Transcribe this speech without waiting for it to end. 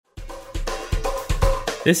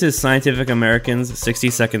This is Scientific American's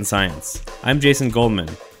 60-Second Science. I'm Jason Goldman.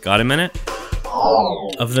 Got a minute?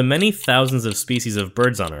 Of the many thousands of species of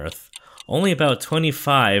birds on Earth, only about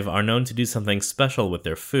 25 are known to do something special with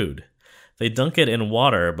their food. They dunk it in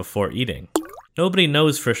water before eating. Nobody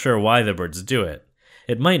knows for sure why the birds do it.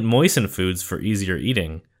 It might moisten foods for easier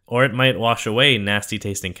eating, or it might wash away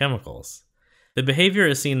nasty-tasting chemicals. The behavior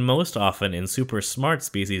is seen most often in super smart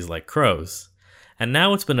species like crows, and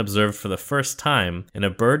now it's been observed for the first time in a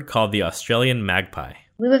bird called the Australian magpie.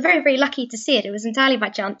 We were very, very lucky to see it. It was entirely by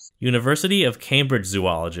chance. University of Cambridge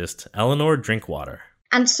zoologist Eleanor Drinkwater.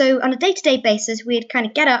 And so on a day-to-day basis, we'd kind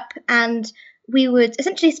of get up and we would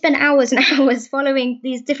essentially spend hours and hours following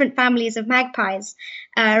these different families of magpies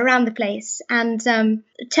around the place and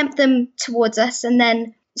tempt them towards us and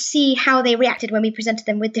then see how they reacted when we presented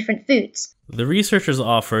them with different foods. The researchers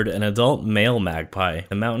offered an adult male magpie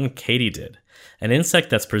the mountain katydid, an insect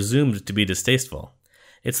that's presumed to be distasteful.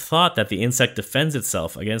 It's thought that the insect defends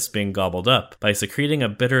itself against being gobbled up by secreting a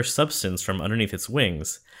bitter substance from underneath its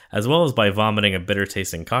wings, as well as by vomiting a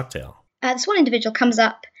bitter-tasting cocktail. This one individual comes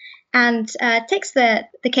up and takes the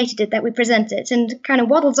katydid that we presented and kind of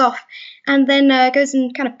waddles off and then goes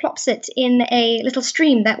and kind of plops it in a little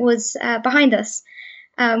stream that was behind us.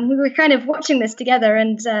 We were kind of watching this together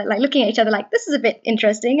and like looking at each other like, this is a bit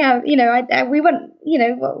interesting. I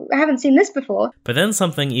haven't seen this before. But then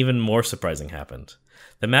something even more surprising happened.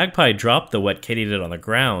 The magpie dropped the wet katydid on the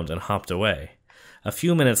ground and hopped away. A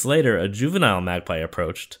few minutes later, a juvenile magpie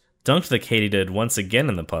approached, dunked the katydid once again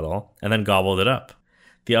in the puddle, and then gobbled it up.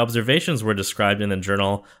 The observations were described in the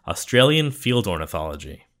journal Australian Field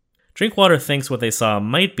Ornithology. Drinkwater thinks what they saw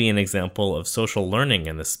might be an example of social learning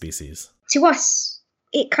in this species. To us,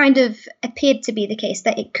 it kind of appeared to be the case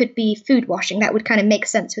that it could be food washing. That would kind of make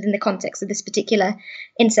sense within the context of this particular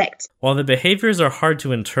insect. While the behaviors are hard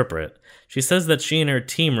to interpret, she says that she and her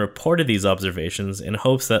team reported these observations in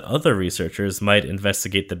hopes that other researchers might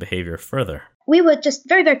investigate the behavior further. We were just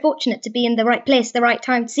very, very fortunate to be in the right place at the right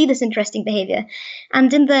time to see this interesting behavior.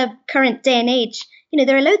 And in the current day and age,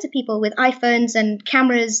 there are loads of people with iPhones and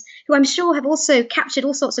cameras who I'm sure have also captured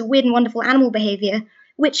all sorts of weird and wonderful animal behavior,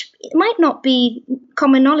 which might not be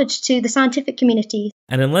common knowledge to the scientific community.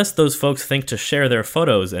 And unless those folks think to share their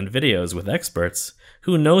photos and videos with experts,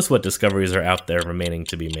 who knows what discoveries are out there remaining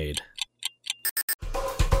to be made.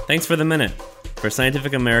 Thanks for the minute. For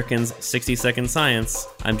Scientific American's 60-Second Science,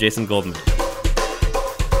 I'm Jason Goldman.